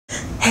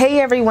Hey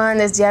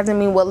everyone, it's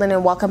Jasmine Woodland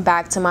and welcome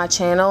back to my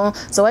channel.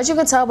 So as you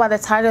can tell by the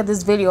title of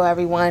this video,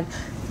 everyone,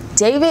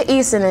 David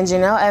Eason and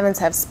Jenelle Evans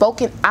have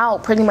spoken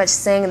out pretty much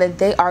saying that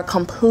they are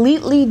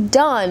completely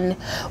done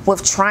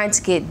with trying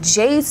to get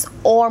Jace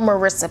or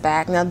Marissa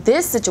back. Now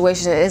this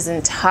situation is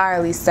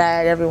entirely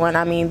sad, everyone.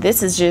 I mean,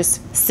 this is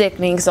just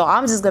sickening. So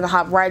I'm just gonna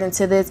hop right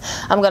into this.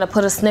 I'm gonna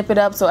put a snippet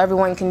up so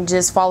everyone can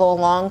just follow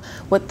along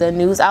with the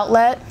news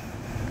outlet.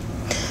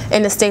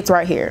 And it states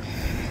right here.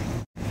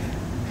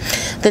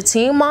 The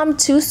Teen Mom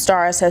 2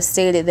 stars have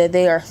stated that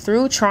they are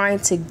through trying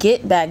to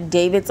get back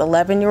David's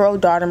 11-year-old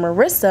daughter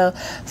Marissa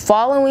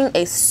following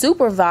a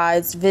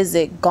supervised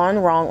visit gone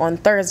wrong on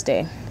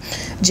Thursday.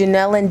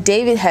 Jenelle and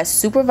David had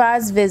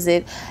supervised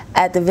visit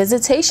at the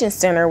visitation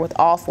center with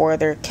all 4 of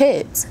their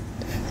kids.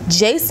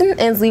 Jason and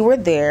Inslee were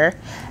there,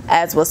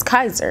 as was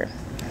Kaiser.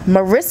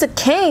 Marissa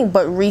came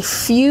but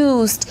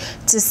refused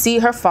to see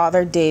her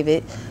father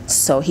David,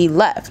 so he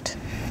left.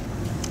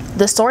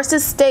 The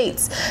sources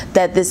states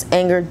that this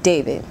angered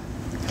David.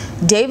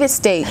 David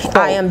states,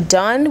 "I am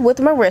done with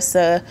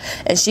Marissa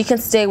and she can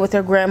stay with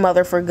her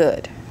grandmother for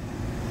good."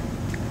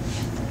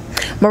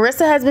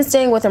 Marissa has been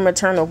staying with her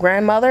maternal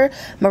grandmother.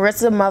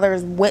 Marissa's mother,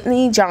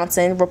 Whitney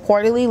Johnson,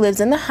 reportedly lives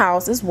in the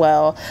house as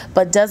well,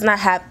 but does not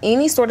have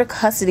any sort of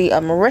custody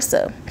of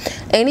Marissa.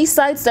 Any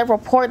sites that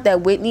report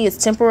that Whitney is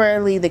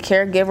temporarily the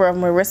caregiver of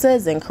Marissa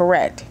is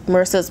incorrect.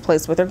 Marissa is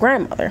placed with her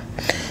grandmother.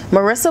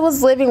 Marissa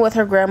was living with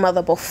her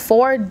grandmother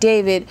before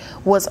David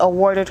was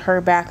awarded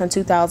her back in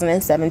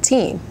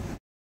 2017.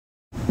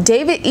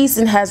 David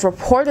Eason has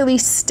reportedly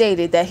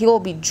stated that he will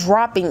be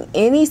dropping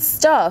any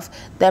stuff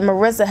that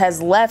Marissa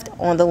has left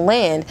on the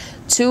land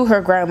to her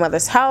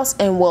grandmother's house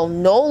and will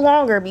no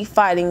longer be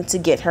fighting to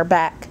get her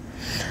back.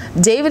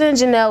 David and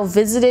Jenelle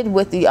visited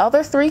with the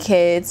other 3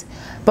 kids,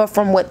 but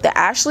from what the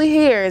Ashley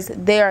hears,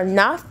 they are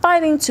not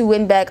fighting to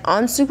win back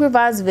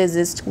unsupervised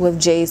visits with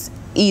Jace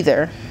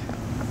either.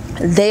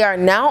 They are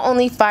now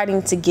only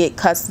fighting to get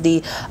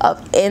custody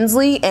of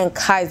Inslee and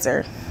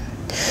Kaiser.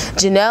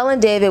 Jenelle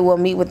and David will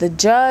meet with the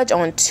judge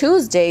on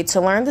Tuesday to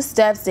learn the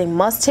steps they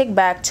must take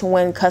back to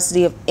win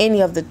custody of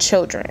any of the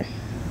children.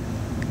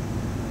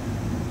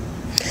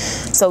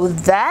 So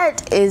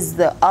that is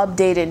the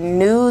updated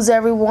news,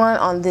 everyone,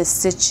 on this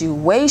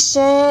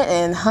situation.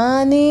 And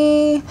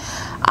honey,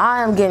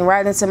 I am getting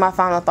right into my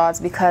final thoughts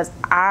because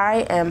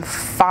I am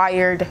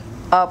fired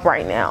up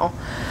right now.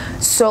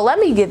 So let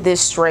me get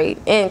this straight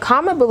and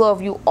comment below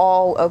if you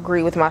all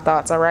agree with my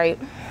thoughts. All right,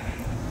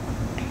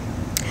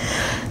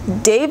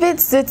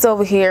 David sits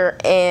over here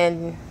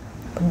and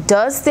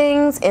does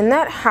things in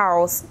that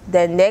house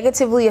that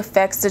negatively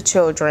affects the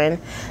children.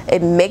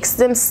 It makes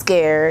them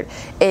scared.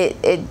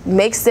 It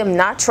makes them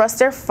not trust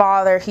their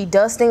father. He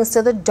does things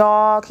to the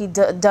dog. He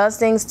does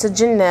things to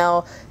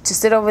Jenelle to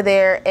sit over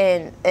there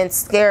and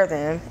scare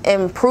them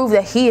and prove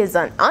that he is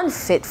an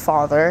unfit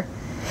father.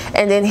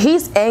 And then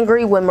he's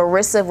angry when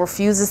Marissa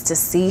refuses to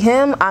see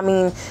him. I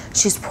mean,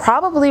 she's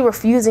probably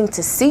refusing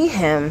to see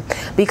him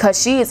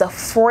because she is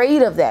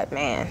afraid of that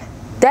man.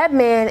 That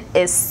man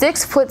is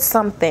 6 foot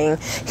something.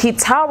 He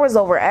towers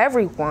over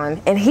everyone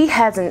and he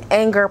has an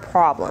anger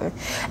problem.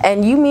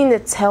 And you mean to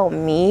tell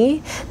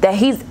me that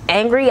he's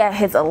angry at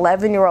his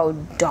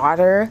 11-year-old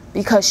daughter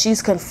because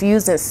she's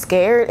confused and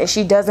scared and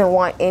she doesn't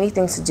want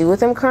anything to do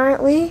with him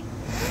currently?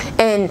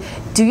 And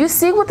do you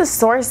see what the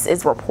source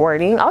is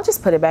reporting? I'll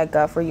just put it back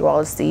up for you all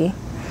to see.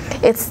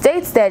 It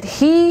states that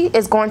he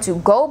is going to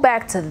go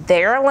back to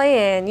their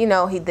land. You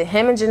know,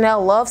 him and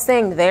Jenelle love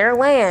saying their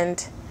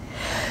land,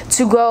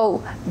 to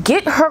go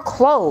get her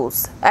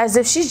clothes as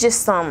if she's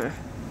just some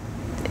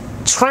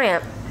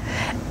tramp.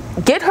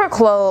 Get her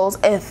clothes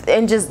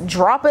and just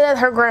drop it at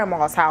her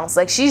grandma's house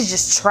like she's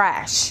just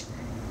trash.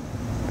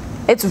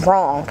 It's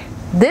wrong.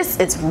 This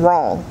is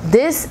wrong.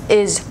 This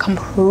is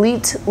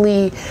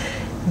completely,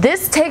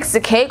 this takes the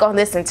cake on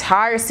this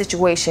entire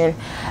situation.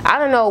 I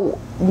don't know,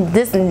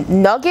 this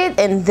nugget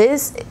and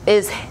this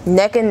is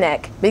neck and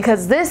neck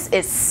because this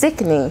is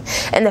sickening.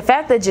 And the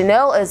fact that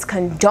Jenelle is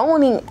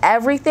condoning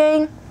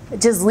everything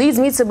just leads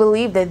me to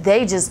believe that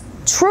they just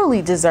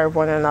truly deserve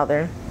one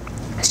another.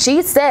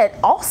 She said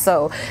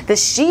also that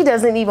she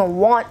doesn't even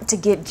want to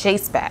get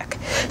Jace back.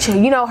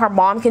 You know, her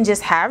mom can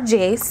just have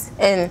Jace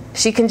and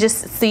she can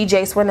just see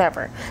Jace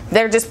whenever.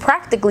 They're just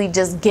practically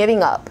just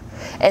giving up.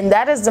 And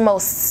that is the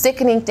most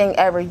sickening thing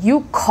ever.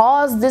 You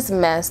caused this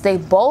mess. They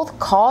both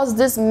caused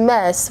this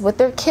mess with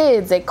their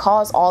kids. They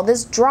caused all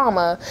this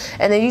drama.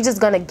 And then you're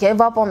just going to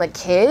give up on the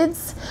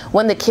kids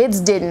when the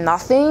kids did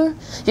nothing?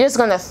 You're just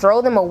going to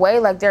throw them away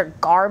like they're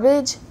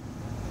garbage?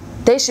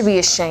 They should be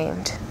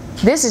ashamed.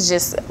 This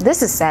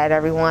is sad,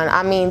 everyone.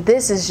 I mean,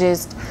 this is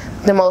just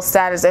the most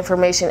saddest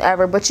information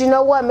ever. But you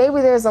know what?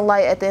 Maybe there's a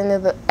light at the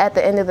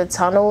end of the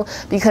tunnel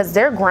because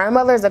their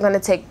grandmothers are going to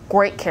take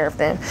great care of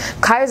them.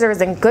 Kaiser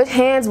is in good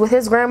hands with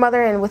his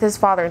grandmother and with his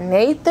father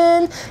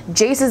Nathan.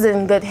 Jace is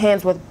in good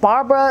hands with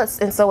Barbara,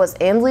 and so is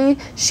Inslee.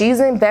 She's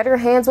in better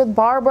hands with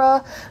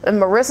Barbara, and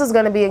Marissa's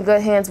going to be in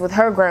good hands with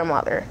her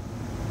grandmother.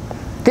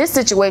 This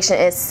situation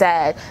is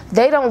sad.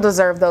 They don't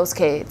deserve those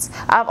kids.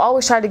 I've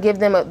always tried to give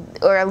them,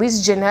 or at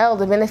least Jenelle,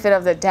 the benefit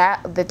of the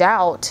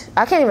doubt.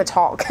 I can't even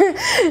talk.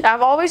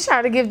 I've always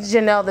tried to give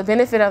Jenelle the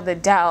benefit of the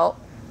doubt.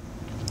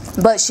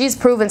 But she's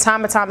proven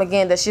time and time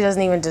again that she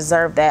doesn't even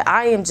deserve that.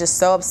 I am just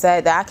so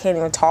upset that I can't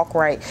even talk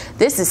right.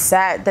 This is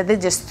sad that they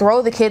just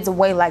throw the kids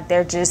away like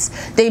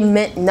they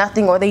meant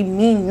nothing or they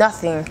mean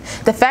nothing.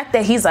 The fact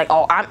that he's like,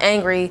 oh, I'm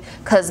angry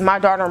because my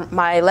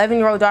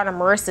 11-year-old daughter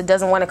Marissa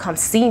doesn't want to come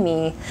see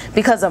me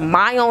because of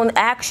my own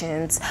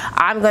actions.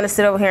 I'm going to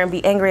sit over here and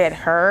be angry at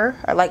her.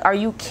 Like, are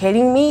you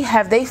kidding me?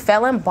 Have they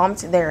fell and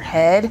bumped their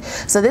head?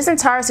 So this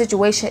entire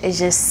situation is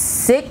just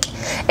sick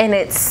and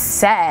it's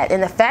sad.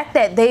 And the fact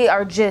that they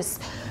are just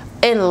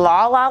in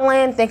La La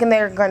Land thinking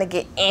they're gonna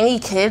get any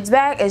kids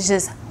back is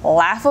just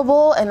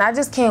laughable. And I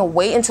just can't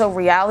wait until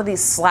reality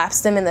slaps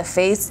them in the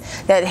face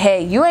that,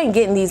 hey, you ain't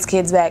getting these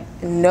kids back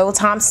no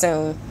time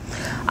soon.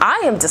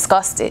 I am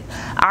disgusted.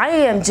 I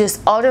am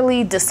just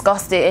utterly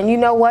disgusted. And you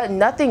know what?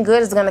 Nothing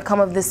good is gonna come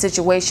of this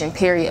situation,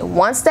 period.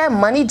 Once that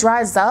money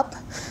dries up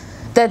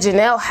that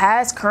Jenelle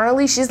has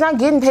currently, she's not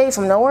getting paid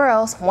from nowhere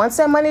else. Once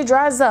that money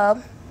dries up,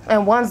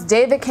 and once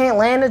David can't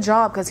land a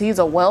job because he's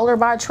a welder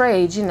by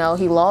trade, you know,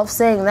 he loves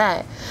saying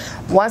that.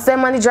 Once that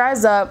money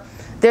dries up,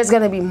 there's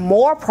going to be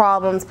more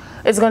problems.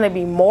 It's going to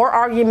be more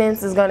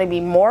arguments. It's going to be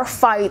more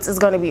fights. It's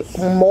going to be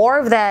more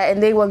of that.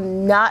 And they will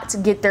not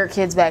get their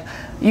kids back.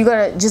 You're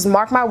going to just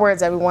mark my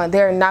words, everyone.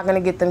 They're not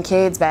going to get them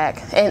kids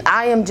back. And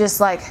I am just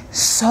like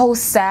so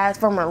sad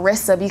for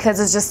Marissa because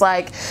it's just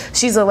like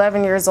she's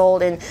 11 years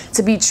old and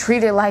to be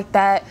treated like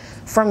that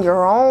from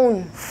your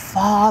own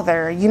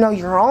father, you know,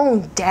 your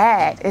own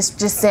dad. It's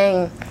just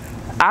saying,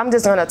 I'm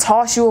just gonna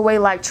toss you away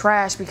like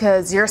trash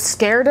because you're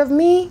scared of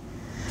me.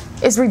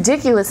 It's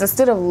ridiculous.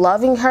 Instead of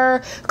loving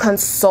her,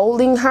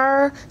 consoling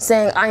her,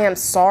 saying, I am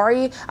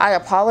sorry, I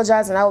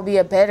apologize, and I will be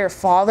a better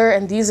father,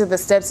 and these are the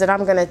steps that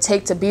I'm gonna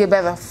take to be a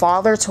better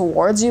father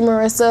towards you,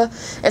 Marissa.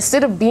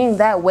 Instead of being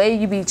that way,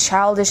 you be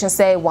childish and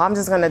say, well, I'm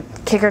just gonna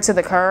kick her to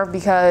the curb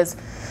because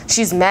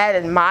she's mad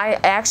at my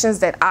actions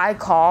that I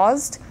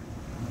caused.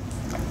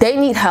 They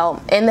need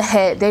help in the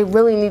head. They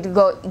really need to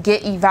go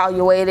get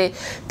evaluated.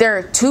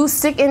 They're two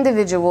sick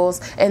individuals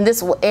and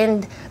this will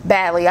end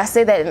badly. I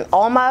say that in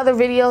all my other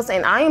videos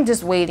and I am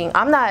just waiting.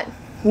 I'm not,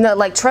 you know,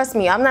 like, trust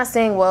me, I'm not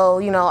saying,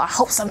 well, you know, I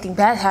hope something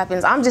bad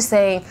happens. I'm just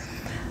saying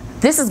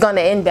this is going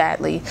to end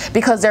badly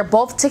because they're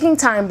both ticking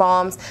time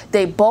bombs.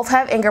 They both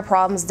have anger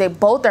problems. They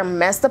both are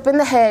messed up in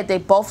the head. They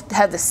both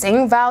have the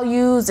same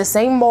values, the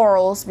same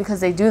morals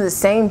because they do the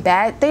same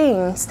bad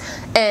things.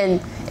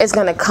 And it's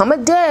going to come a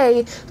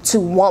day to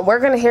we're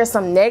going to hear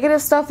some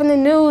negative stuff in the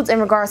news in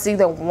regards to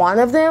either one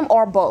of them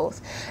or both.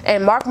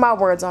 And mark my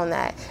words on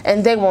that.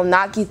 And they will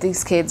not get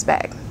these kids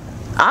back.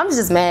 I'm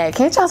just mad.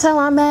 Can't y'all tell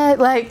I'm mad?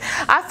 Like,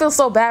 I feel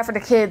so bad for the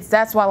kids.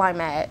 That's why I'm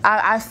mad.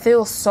 I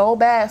feel so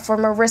bad for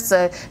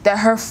Marissa that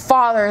her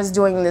father is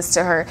doing this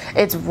to her.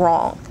 It's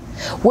wrong.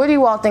 What do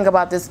you all think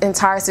about this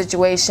entire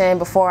situation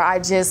before I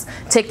just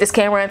take this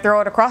camera and throw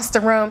it across the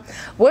room?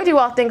 What do you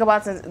all think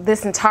about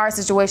this entire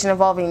situation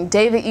involving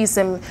David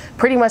Eason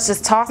pretty much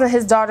just tossing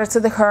his daughter to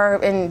the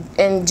curb and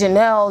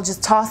Jenelle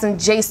just tossing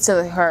Jace to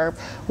the curb?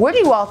 What do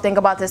you all think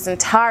about this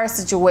entire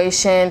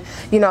situation?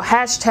 You know,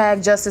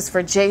 hashtag justice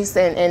for Jace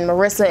and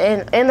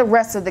Marissa and the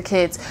rest of the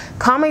kids.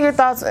 Comment your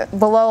thoughts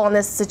below on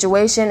this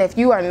situation. If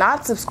you are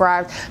not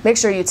subscribed, make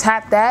sure you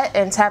tap that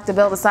and tap the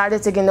bell beside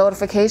it to get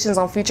notifications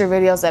on future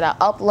videos that I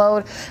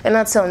upload. And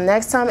until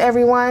next time,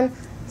 everyone,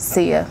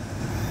 see ya.